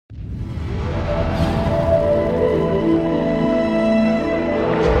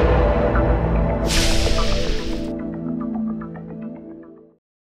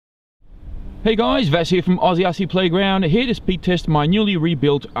Hey guys, Vas here from Aussie Playground, here to speed test my newly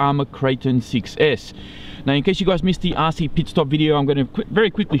rebuilt ARRMA Kraton 6S. Now, in case you guys missed the RC pit stop video, I'm going to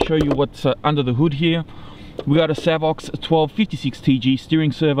very quickly show you what's under the hood here. We got a Savox 1256 TG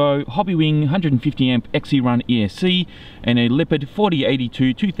steering servo, Hobbywing 150 amp XE run ESC, and a Leopard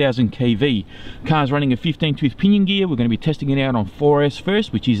 4082 2000 kV. Car's running a 15 tooth pinion gear. We're going to be testing it out on 4S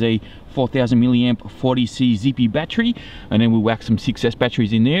first, which is a 4000 milliamp 40C zippy battery, and then we'll whack some 6S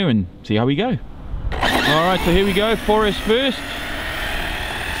batteries in there and see how we go. Alright, so here we go, 4S first.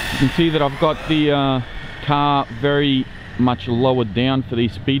 You can see that I've got the car very much lowered down for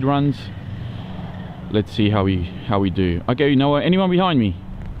these speed runs. Let's see how we do. Okay, you know what? Anyone behind me?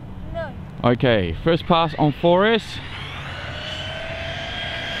 No. Okay, first pass on 4S.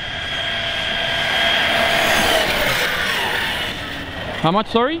 How much,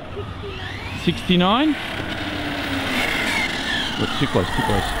 sorry? 69. Look, too close, too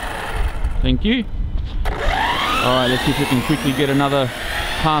close. Thank you. Alright, let's see if we can quickly get another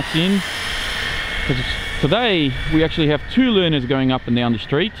pass in. Because today we actually have two learners going up and down the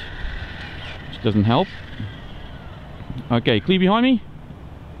street, which doesn't help. Okay, clear behind me?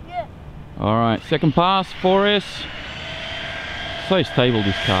 Yeah. Alright, second pass, 4S. So stable,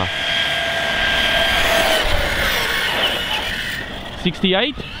 this car.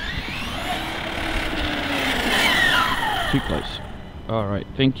 68. Too close. Alright,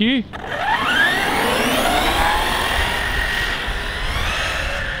 thank you.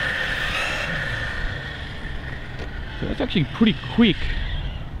 So that's actually pretty quick.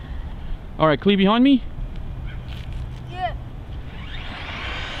 Alright, clear behind me? Yeah.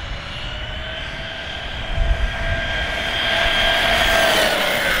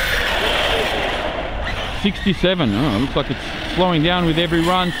 $67. Oh, looks like it's slowing down with every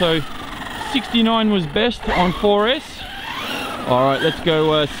run. So 69 was best on 4S. Alright, let's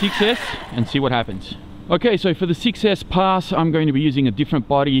go 6S and see what happens. Okay, so for the 6S pass, I'm going to be using a different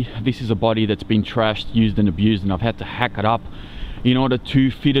body. This is a body that's been trashed, used and abused, and I've had to hack it up in order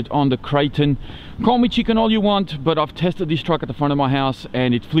to fit it on the Kraton. Call me chicken all you want, but I've tested this truck at the front of my house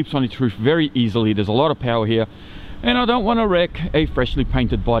and it flips on its roof very easily. There's a lot of power here, and I don't want to wreck a freshly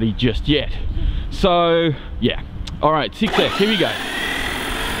painted body just yet. So, yeah. Alright, 6S, here we go.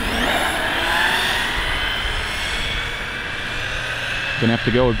 Gonna have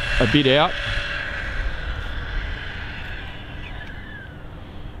to go a bit out.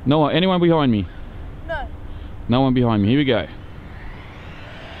 No, anyone behind me? No. No one behind me. Here we go.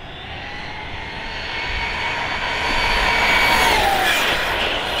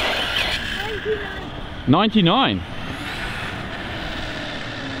 $99.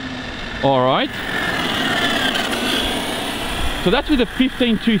 All right. So that's with a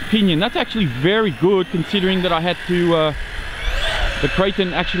 15 tooth pinion. That's actually very good, considering that I had to the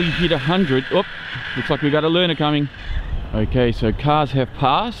Kraton actually hit 100. Oh, looks like we got a learner coming. Okay, so cars have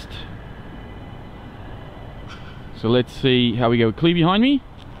passed. So let's see how we go. Clear behind me?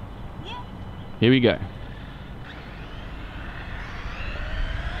 Yeah. Here we go.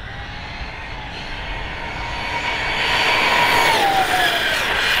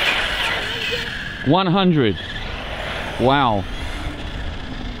 $100. Wow.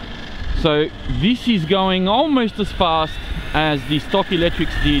 So this is going almost as fast as the stock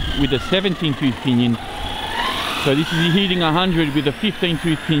electrics did with a 17 tooth pinion. So this is hitting 100 with a 15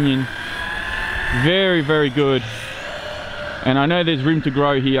 tooth pinion. Very, very good. And I know there's room to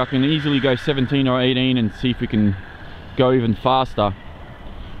grow here. I can easily go 17 or 18 and see if we can go even faster.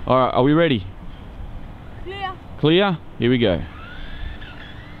 Alright, are we ready? Clear. Clear? Here we go.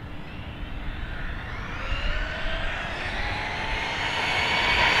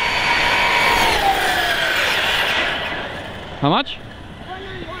 How much?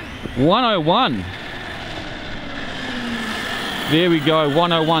 101. 101. There we go,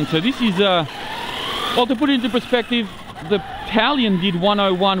 101. So this is well, to put it into perspective, the Italian did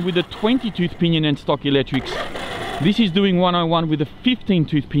 101 with a 20 tooth pinion and stock electrics. This is doing 101 with a 15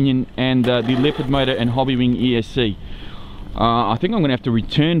 tooth pinion and the Leopard motor and Hobbywing ESC. I think I'm gonna have to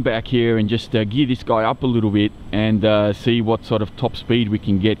return back here and just gear this guy up a little bit and see what sort of top speed we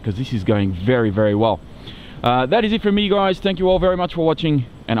can get, because this is going very, very well. That is it from me, guys. Thank you all very much for watching,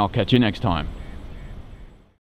 and I'll catch you next time.